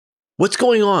What's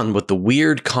going on with the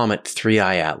weird comet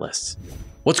 3I Atlas?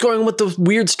 What's going on with the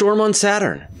weird storm on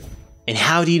Saturn? And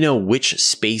how do you know which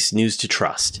space news to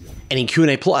trust? And in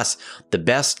Q&A Plus, the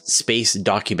best space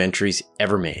documentaries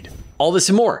ever made. All this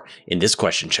and more in this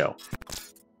question show.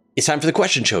 It's time for the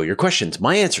question show. Your questions,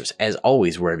 my answers, as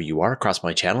always, wherever you are across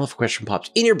my channel. If a question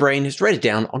pops in your brain, just write it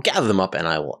down. I'll gather them up and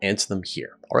I will answer them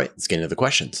here. All right, let's get into the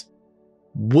questions.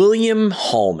 William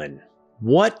Hallman.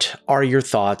 What are your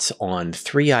thoughts on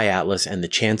 3I Atlas and the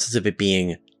chances of it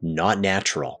being not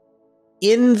natural?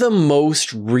 In the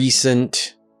most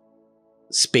recent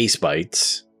Space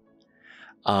Bites,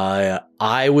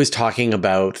 I was talking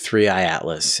about 3I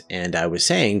Atlas, and I was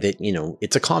saying that,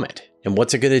 it's a comet. And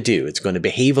what's it going to do? It's going to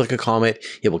behave like a comet.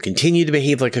 It will continue to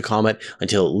behave like a comet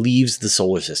until it leaves the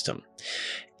solar system.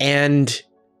 And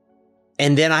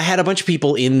then I had a bunch of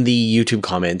people in the YouTube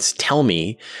comments tell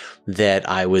me that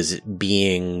I was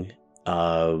being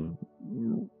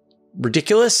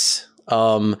ridiculous.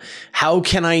 How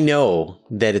can I know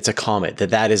that it's a comet?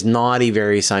 That is not a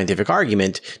very scientific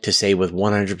argument to say with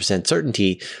 100%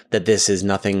 certainty that this is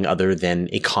nothing other than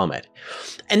a comet.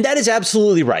 And that is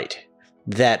absolutely right.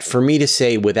 That for me to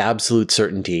say with absolute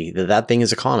certainty that that thing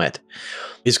is a comet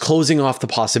is closing off the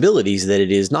possibilities that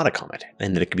it is not a comet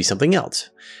and that it could be something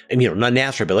else. And, not an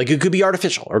asteroid, but like it could be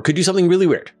artificial or it could do something really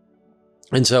weird.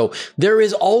 And so there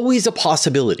is always a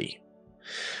possibility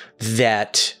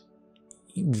that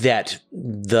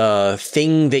the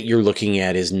thing that you're looking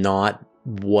at is not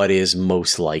what is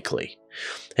most likely.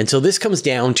 And so this comes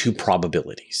down to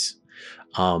probabilities.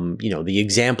 The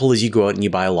example is you go out and you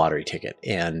buy a lottery ticket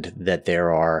and that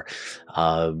there are,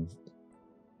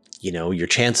 your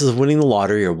chances of winning the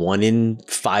lottery are 1 in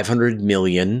 500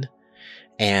 million.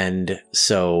 And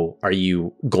so are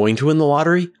you going to win the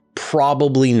lottery?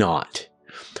 Probably not.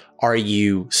 Are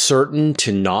you certain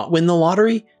to not win the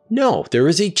lottery? No, there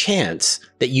is a chance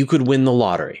that you could win the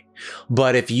lottery.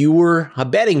 But if you were a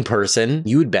betting person,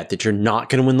 you would bet that you're not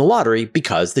going to win the lottery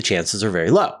because the chances are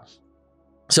very low.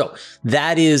 So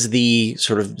that is the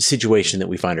sort of situation that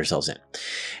we find ourselves in.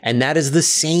 And that is the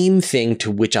same thing to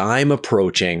which I'm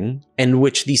approaching and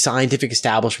which the scientific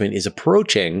establishment is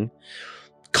approaching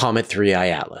Comet 3I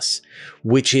Atlas,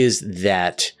 which is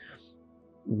that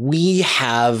we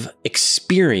have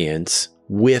experience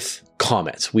with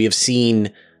comets. We have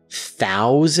seen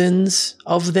thousands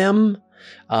of them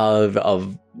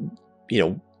that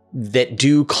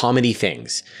do comedy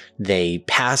things. They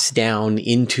pass down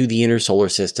into the inner solar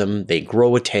system. They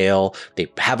grow a tail.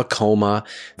 They have a coma.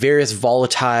 Various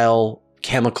volatile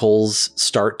chemicals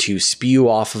start to spew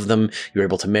off of them. You're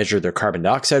able to measure their carbon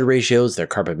dioxide ratios, their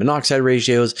carbon monoxide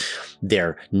ratios,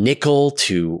 their nickel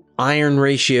to iron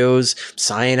ratios,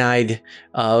 cyanide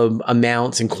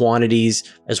amounts and quantities,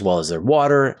 as well as their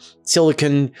water,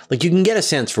 silicon. Like you can get a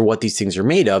sense for what these things are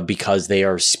made of because they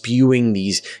are spewing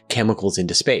these chemicals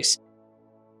into space.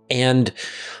 And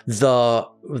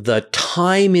the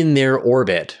time in their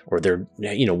orbit, or their,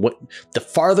 the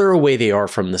farther away they are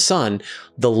from the sun,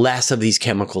 the less of these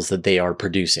chemicals that they are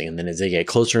producing. And then as they get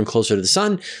closer and closer to the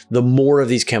sun, the more of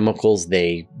these chemicals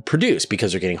they produce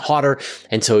because they're getting hotter.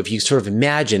 And so if you sort of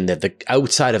imagine that the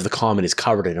outside of the comet is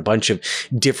covered in a bunch of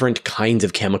different kinds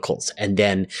of chemicals, and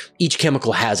then each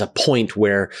chemical has a point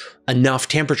where enough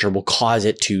temperature will cause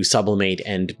it to sublimate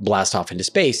and blast off into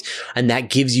space. And that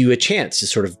gives you a chance to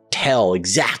sort of tell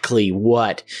exactly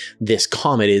what this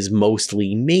comet is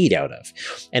mostly made out of.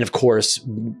 And of course,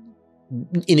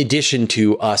 in addition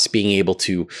to us being able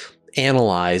to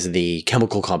analyze the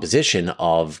chemical composition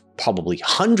of probably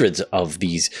hundreds of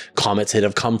these comets that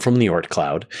have come from the Oort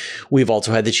cloud, we've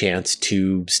also had the chance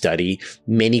to study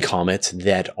many comets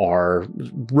that are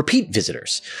repeat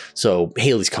visitors. So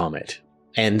Halley's Comet.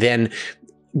 And then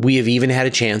we have even had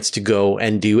a chance to go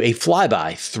and do a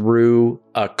flyby through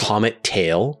a comet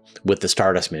tail with the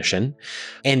Stardust mission.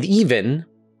 And even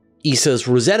ESA's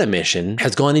Rosetta mission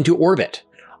has gone into orbit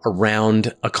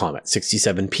around a comet,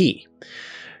 67P.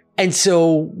 And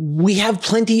so we have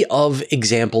plenty of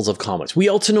examples of comets. We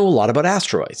also know a lot about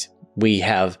asteroids. We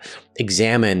have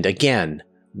examined, again,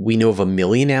 we know of 1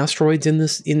 million asteroids in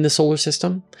the solar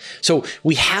system. So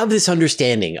we have this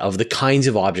understanding of the kinds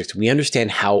of objects. We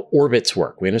understand how orbits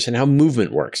work. We understand how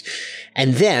movement works.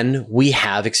 And then we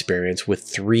have experience with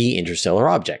 3 interstellar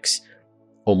objects,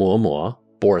 Oumuamua,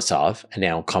 Borisov, and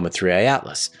now Comet 3I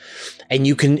Atlas. And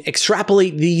you can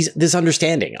extrapolate this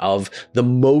understanding of the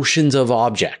motions of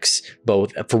objects,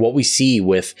 both for what we see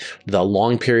with the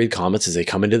long period comets as they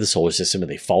come into the solar system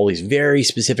and they follow these very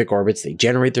specific orbits. They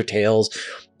generate their tails.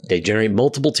 They generate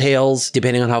multiple tails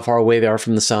depending on how far away they are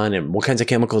from the sun and what kinds of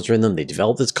chemicals are in them. They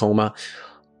develop this coma.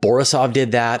 Borisov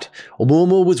did that.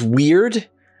 Oumuamua was weird,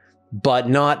 but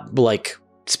not like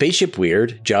spaceship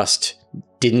weird, just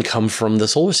didn't come from the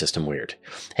solar system weird.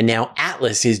 And now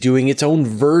Atlas is doing its own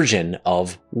version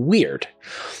of weird.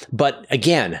 But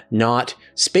again, not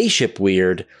spaceship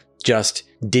weird, just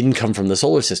didn't come from the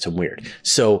solar system weird.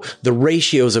 So the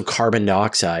ratios of carbon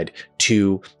dioxide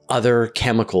to other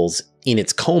chemicals in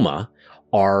its coma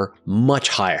are much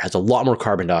higher, has a lot more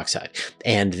carbon dioxide,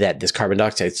 and that this carbon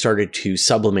dioxide started to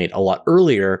sublimate a lot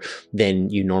earlier than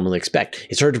you normally expect.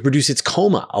 It started to produce its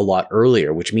coma a lot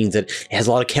earlier, which means that it has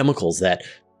a lot of chemicals that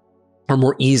are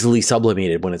more easily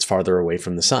sublimated when it's farther away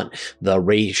from the sun. The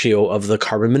ratio of the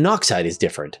carbon monoxide is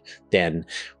different than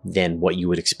what you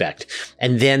would expect.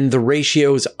 And then the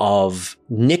ratios of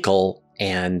nickel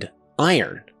and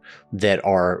iron that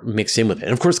are mixed in with it.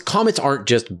 And of course, comets aren't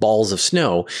just balls of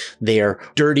snow. They are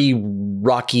dirty,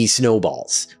 rocky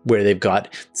snowballs where they've got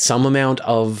some amount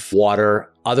of water,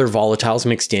 other volatiles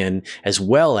mixed in, as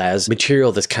well as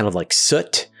material that's kind of like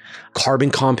soot,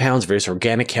 carbon compounds, various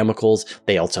organic chemicals.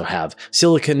 They also have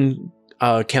silicon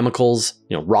chemicals,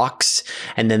 rocks,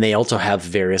 and then they also have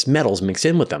various metals mixed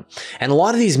in with them. And a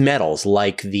lot of these metals,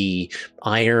 like the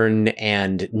iron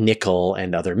and nickel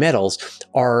and other metals,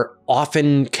 are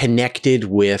often connected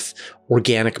with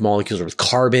organic molecules or with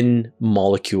carbon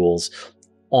molecules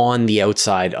on the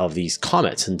outside of these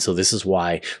comets. And so this is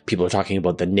why people are talking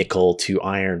about the nickel to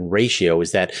iron ratio,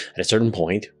 is that at a certain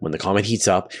point, when the comet heats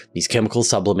up, these chemicals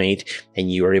sublimate and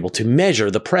you are able to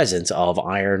measure the presence of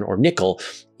iron or nickel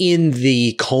in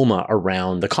the coma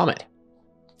around the comet.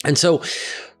 And so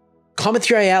Comet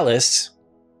 3i Atlas,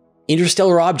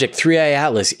 interstellar object 3i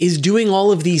Atlas, is doing all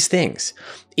of these things.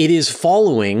 It is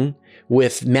following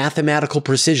with mathematical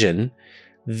precision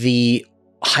the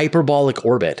hyperbolic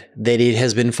orbit that it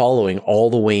has been following all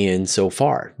the way in so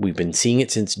far. We've been seeing it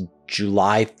since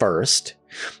July 1st,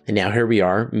 and now here we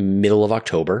are, middle of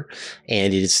October,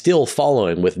 and it is still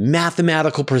following with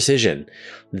mathematical precision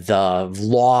the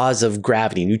laws of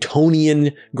gravity,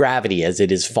 Newtonian gravity, as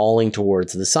it is falling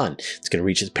towards the sun. It's going to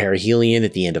reach its perihelion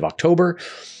at the end of October.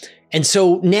 And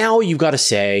so now you've got to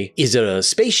say, is it a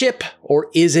spaceship or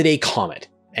is it a comet?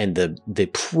 And the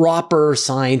proper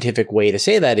scientific way to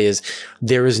say that is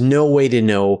there is no way to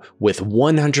know with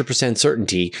 100%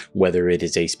 certainty whether it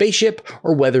is a spaceship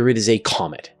or whether it is a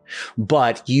comet.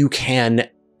 But you can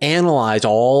analyze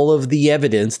all of the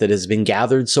evidence that has been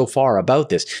gathered so far about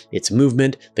this, its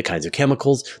movement, the kinds of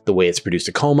chemicals, the way it's produced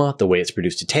a coma, the way it's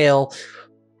produced a tail,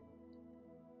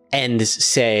 and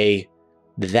say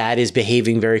that is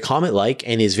behaving very comet-like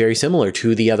and is very similar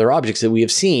to the other objects that we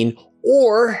have seen,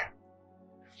 or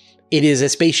it is a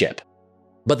spaceship.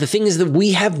 But the thing is that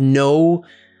we have no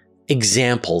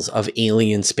examples of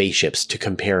alien spaceships to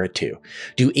compare it to.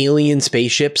 Do alien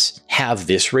spaceships have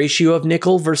this ratio of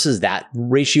nickel versus that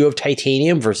ratio of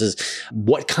titanium versus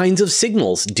what kinds of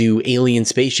signals do alien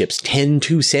spaceships tend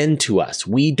to send to us?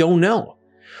 We don't know.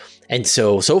 And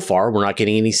so far, we're not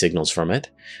getting any signals from it.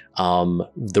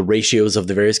 The ratios of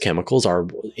the various chemicals are,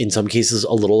 in some cases,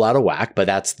 a little out of whack, but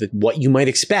that's what you might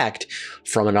expect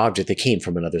from an object that came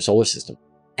from another solar system.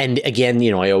 And again,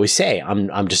 I always say,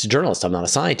 I'm just a journalist. I'm not a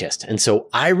scientist. And so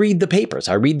I read the papers.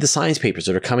 I read the science papers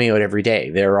that are coming out every day.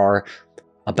 There are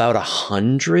about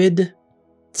 100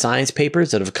 science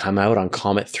papers that have come out on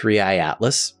Comet 3i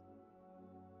Atlas.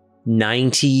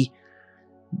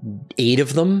 98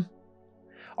 of them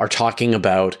are talking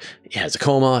about it has a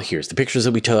coma, here's the pictures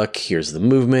that we took, here's the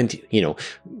movement,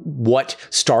 what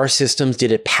star systems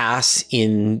did it pass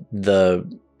in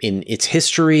its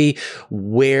history,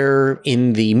 where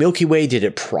in the Milky Way did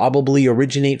it probably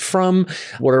originate from,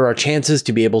 what are our chances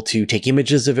to be able to take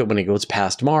images of it when it goes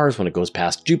past Mars, when it goes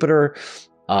past Jupiter,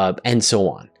 and so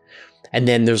on. And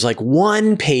then there's like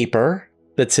one paper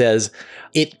that says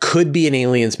it could be an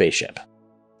alien spaceship.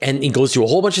 And it goes through a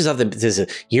whole bunch of stuff that says,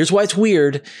 here's why it's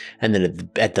weird. And then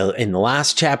in the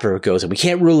last chapter, it goes, and we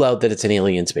can't rule out that it's an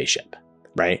alien spaceship,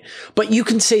 right? But you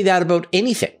can say that about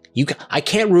anything. I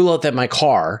can't rule out that my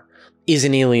car is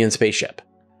an alien spaceship.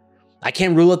 I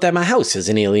can't rule out that my house is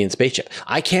an alien spaceship.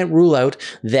 I can't rule out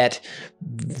that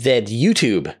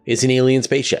YouTube is an alien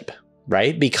spaceship,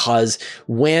 right? Because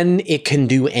when it can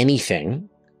do anything,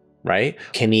 right?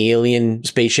 Can the alien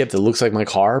spaceship that looks like my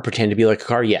car pretend to be like a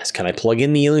car? Yes. Can I plug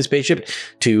in the alien spaceship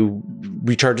to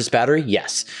recharge its battery?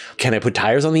 Yes. Can I put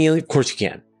tires on the alien? Of course you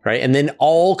can, right? And then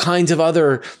all kinds of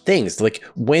other things. Like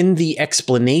when the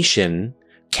explanation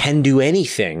can do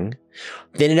anything,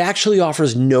 then it actually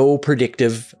offers no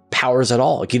predictive powers at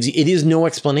all. It is no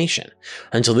explanation.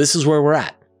 And so this is where we're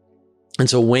at. And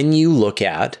so when you look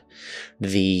at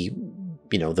the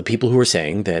people who are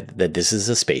saying that this is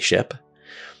a spaceship,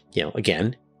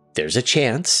 again, there's a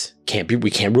chance.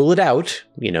 We can't rule it out.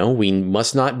 We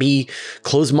must not be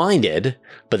closed-minded.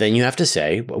 But then you have to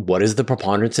say, what is the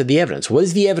preponderance of the evidence? What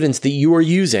is the evidence that you are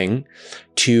using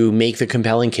to make the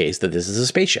compelling case that this is a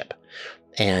spaceship?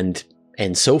 And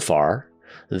so far,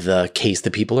 the case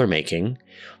that people are making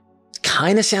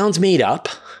kind of sounds made up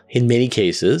in many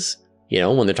cases,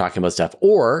 when they're talking about stuff,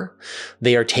 or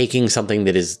they are taking something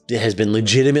that has been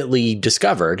legitimately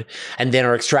discovered and then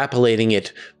are extrapolating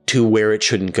it to where it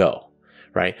shouldn't go,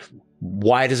 right?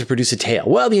 Why does it produce a tail?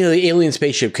 Well, the alien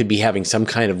spaceship could be having some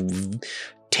kind of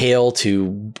tail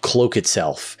to cloak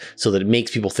itself so that it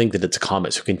makes people think that it's a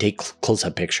comet, so it can take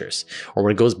close-up pictures. Or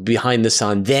when it goes behind the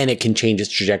sun, then it can change its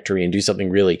trajectory and do something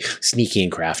really sneaky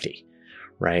and crafty,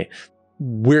 right?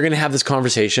 We're going to have this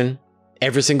conversation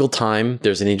every single time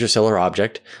there's an interstellar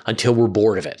object until we're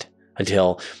bored of it,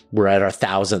 until we're at our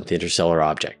 1,000th interstellar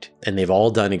object. And they've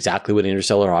all done exactly what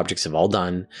interstellar objects have all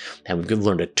done. And we've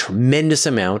learned a tremendous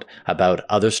amount about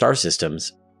other star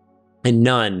systems, and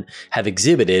none have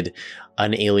exhibited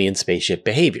an alien spaceship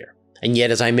behavior. And yet,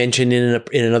 as I mentioned in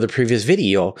another previous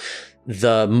video,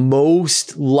 the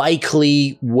most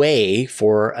likely way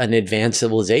for an advanced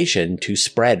civilization to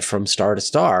spread from star to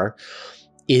star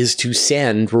is to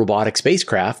send robotic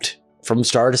spacecraft from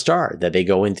star to star, that they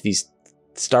go into these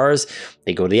stars,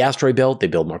 they go to the asteroid belt, they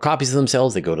build more copies of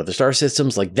themselves, they go to the star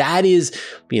systems. Like, that is,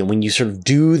 when you sort of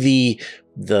do the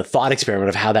thought experiment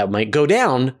of how that might go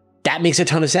down, that makes a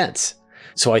ton of sense.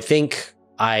 So I think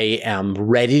I am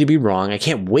ready to be wrong. I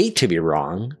can't wait to be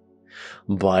wrong.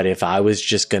 But if I was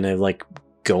just going to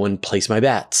go and place my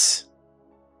bets,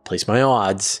 place my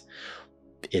odds,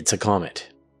 it's a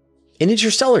comet. An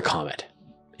interstellar comet.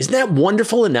 Isn't that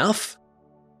wonderful enough?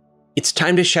 It's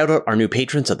time to shout out our new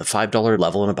patrons at the $5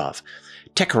 level and above.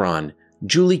 Tekaron,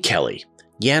 Julie Kelly,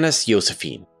 Yanis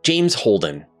Josephine, James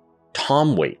Holden,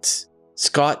 Tom Waits,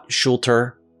 Scott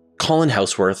Schulter, Colin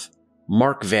Houseworth,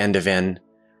 Mark Vandeven,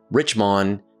 Rich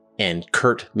Mon, and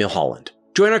Kurt Milholland.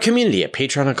 Join our community at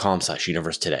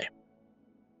patreon.com/universetoday.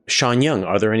 Sean Young,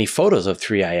 are there any photos of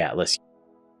 3i Atlas?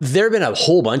 There have been a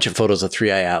whole bunch of photos of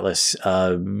 3i Atlas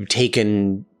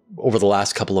taken over the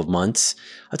last couple of months.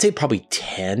 I'd say probably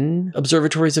 10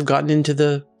 observatories have gotten into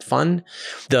the fun.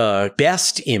 The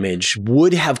best image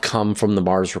would have come from the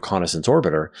Mars Reconnaissance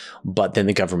Orbiter, but then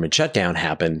the government shutdown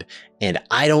happened, and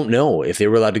I don't know if they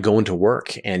were allowed to go into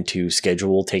work and to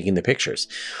schedule taking the pictures.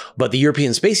 But the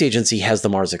European Space Agency has the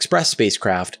Mars Express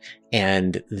spacecraft,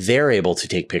 and they're able to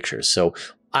take pictures. So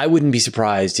I wouldn't be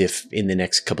surprised if in the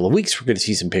next couple of weeks, we're going to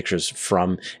see some pictures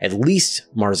from at least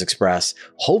Mars Express,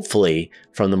 hopefully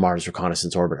from the Mars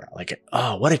Reconnaissance Orbiter.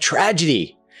 What a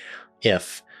tragedy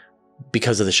if,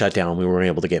 because of the shutdown, we weren't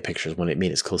able to get pictures when it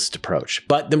made its closest approach.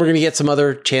 But then we're going to get some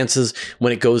other chances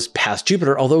when it goes past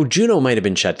Jupiter, although Juno might have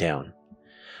been shut down.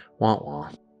 Wah wah.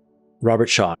 Robert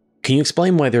Shaw, can you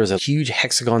explain why there's a huge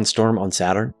hexagon storm on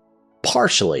Saturn?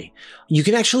 Partially. You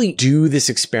can actually do this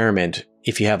experiment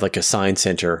if you have a science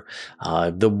center.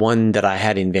 The one that I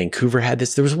had in Vancouver had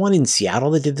this. There was one in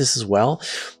Seattle that did this as well,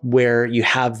 where you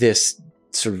have this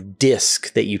sort of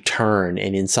disc that you turn,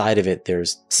 and inside of it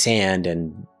there's sand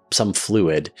and some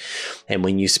fluid. And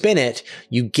when you spin it,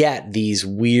 you get these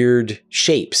weird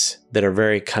shapes that are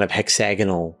very kind of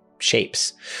hexagonal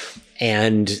shapes.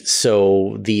 And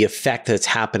so the effect that's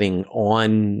happening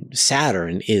on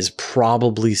Saturn is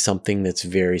probably something that's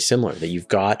very similar, that you've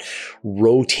got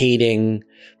rotating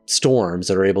storms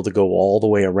that are able to go all the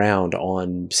way around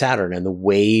on Saturn. And the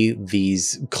way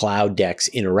these cloud decks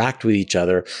interact with each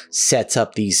other sets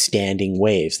up these standing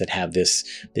waves that have this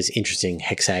interesting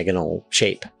hexagonal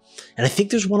shape. And I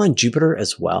think there's one on Jupiter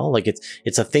as well.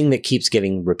 It's a thing that keeps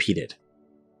getting repeated.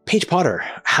 Paige Potter,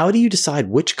 how do you decide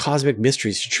which cosmic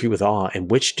mysteries to treat with awe and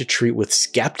which to treat with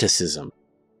skepticism?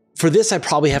 For this, I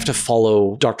probably have to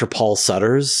follow Dr. Paul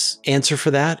Sutter's answer for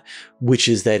that, which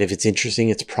is that if it's interesting,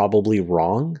 it's probably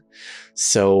wrong.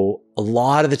 So a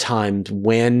lot of the times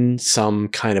when some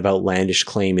kind of outlandish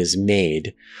claim is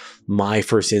made, my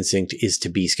first instinct is to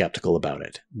be skeptical about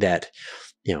it. That,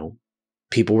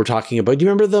 people were talking about, do you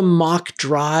remember the Mach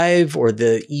drive or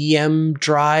the EM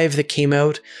drive that came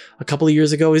out a couple of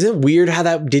years ago? Isn't it weird how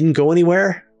that didn't go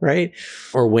anywhere, right?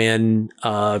 Or when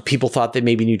people thought that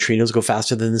maybe neutrinos go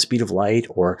faster than the speed of light,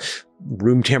 or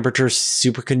room temperature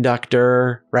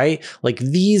superconductor, right?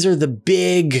 These are the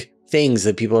big things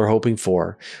that people are hoping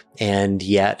for. And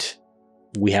yet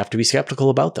we have to be skeptical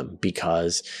about them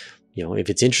because, if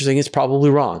it's interesting, it's probably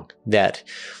wrong. That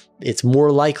it's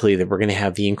more likely that we're going to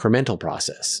have the incremental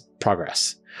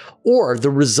progress, or the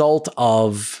result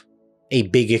of a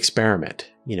big experiment.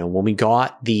 You know, when we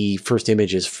got the first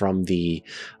images from the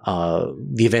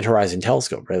Event Horizon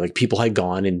telescope, right? Like people had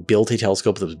gone and built a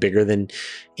telescope that was bigger than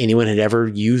anyone had ever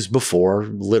used before,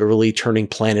 literally turning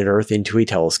planet Earth into a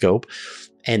telescope,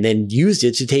 and then used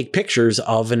it to take pictures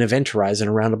of an event horizon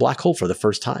around a black hole for the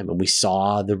first time. And we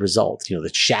saw the results, you know,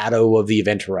 the shadow of the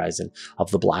event horizon of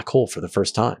the black hole for the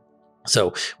first time.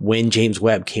 So when James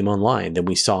Webb came online, then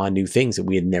we saw new things that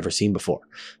we had never seen before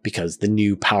because the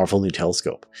new powerful new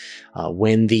telescope.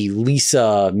 When the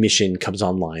LISA mission comes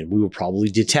online, we will probably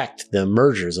detect the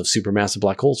mergers of supermassive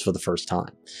black holes for the first time.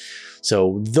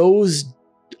 So those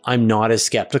I'm not as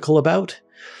skeptical about,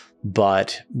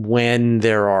 but when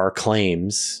there are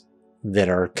claims that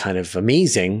are kind of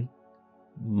amazing,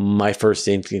 my first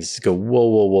instinct is to go, whoa,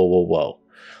 whoa, whoa, whoa, whoa.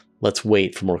 Let's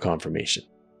wait for more confirmation.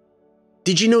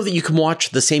 Did you know that you can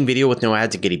watch the same video with no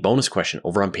ads and get a bonus question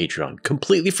over on Patreon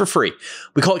completely for free?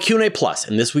 We call it Q&A Plus,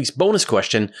 and this week's bonus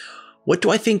question, what do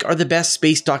I think are the best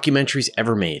space documentaries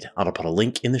ever made? I'll put a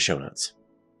link in the show notes.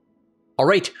 All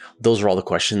right, those are all the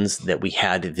questions that we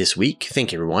had this week.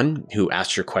 Thank you, everyone who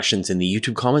asked your questions in the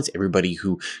YouTube comments, everybody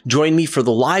who joined me for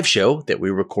the live show that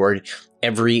we record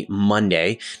every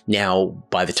Monday. Now,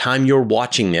 by the time you're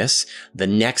watching this, the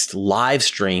next live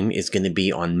stream is going to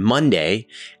be on Monday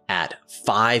at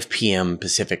 5 p.m.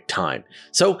 Pacific time.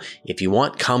 So if you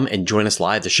want, come and join us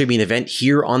live. There should be an event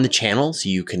here on the channel so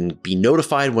you can be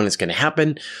notified when it's going to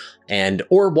happen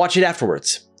or watch it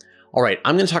afterwards. All right,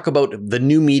 I'm going to talk about the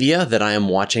new media that I am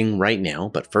watching right now,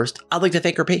 but first, I'd like to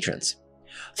thank our patrons.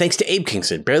 Thanks to Abe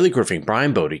Kingston, Barely Griffing,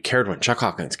 Brian Bodie, Caradwin, Chuck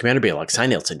Hawkins, Commander Bailock, Cy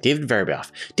Nielsen, David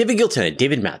Verbeoff, David Gilton,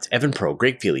 David Matz, Evan Pro,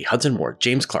 Greg Feely, Hudson Ward,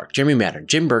 James Clark, Jeremy Matter,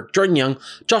 Jim Burke, Jordan Young,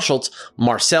 Josh Schultz,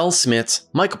 Marcel Smits,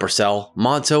 Michael Purcell,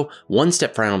 Modso,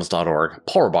 OneStepForAnimals.org,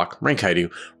 Paul Roebuck, Rank Haidu,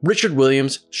 Richard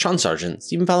Williams, Sean Sargent,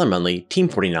 Stephen Fowler Munley, Team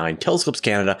 49, Telescopes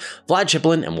Canada, Vlad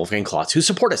Chiplin, and Wolfgang Klotz, who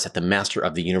support us at the Master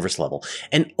of the Universe level.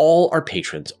 And all our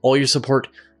patrons, all your support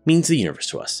means the universe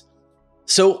to us.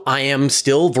 So I am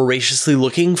still voraciously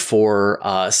looking for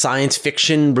science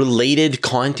fiction related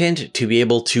content to be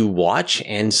able to watch.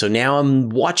 And so now I'm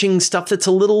watching stuff that's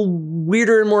a little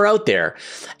weirder and more out there.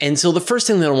 And so the first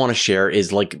thing that I want to share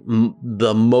is like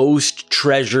the most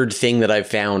treasured thing that I've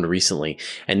found recently.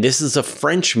 And this is a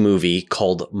French movie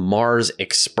called Mars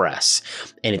Express.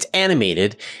 And it's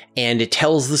animated and it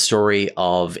tells the story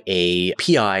of a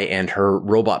PI and her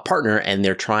robot partner. And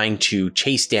they're trying to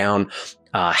chase down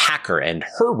hacker and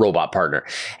her robot partner.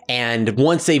 And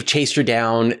once they've chased her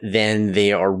down, then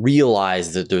they are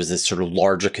realized that there's this sort of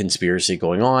larger conspiracy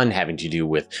going on having to do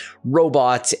with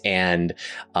robots and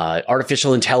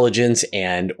artificial intelligence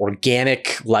and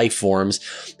organic life forms.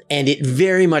 And it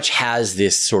very much has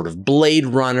this sort of Blade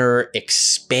Runner,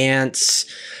 Expanse,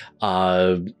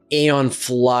 Aeon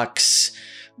Flux,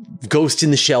 Ghost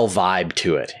in the Shell vibe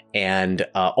to it. And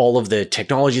all of the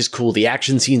technology is cool. The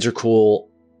action scenes are cool.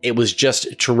 It was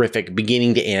just terrific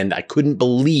beginning to end. I couldn't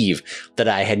believe that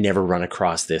I had never run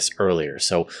across this earlier.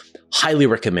 So highly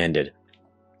recommended.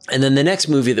 And then the next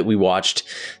movie that we watched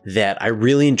that I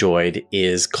really enjoyed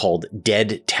is called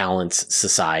Dead Talents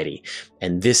Society.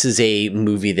 And this is a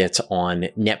movie that's on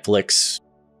Netflix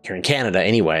here in Canada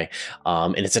anyway.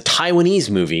 And it's a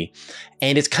Taiwanese movie.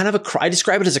 And it's kind of I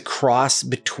describe it as a cross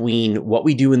between What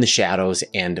We Do in the Shadows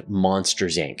and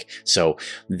Monsters, Inc. So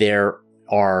there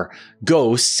are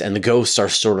ghosts, and the ghosts are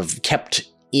sort of kept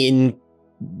in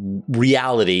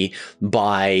reality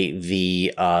by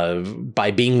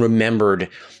being remembered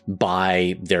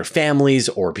by their families,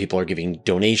 or people are giving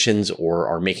donations or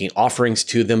are making offerings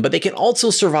to them, but they can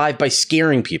also survive by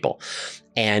scaring people.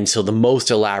 And so the most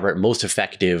elaborate, most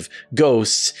effective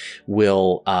ghosts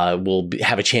will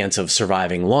have a chance of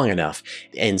surviving long enough.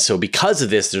 And so because of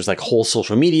this, there's like whole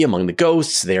social media among the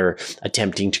ghosts. They're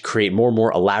attempting to create more and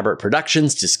more elaborate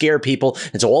productions to scare people.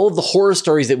 And so all of the horror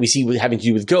stories that we see having to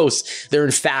do with ghosts, they're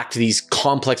in fact these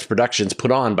complex productions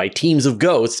put on by teams of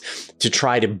ghosts to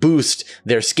try to boost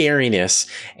their scariness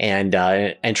and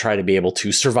try to be able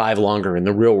to survive longer in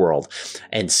the real world.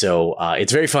 And so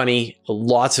it's very funny,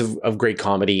 lots of great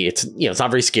comedy. It's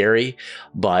not very scary,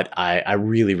 but I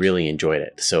really, really enjoyed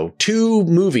it. So 2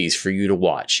 movies for you to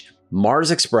watch: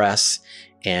 Mars Express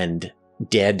and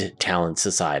Dead Talent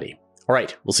Society. All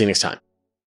right, we'll see you next time.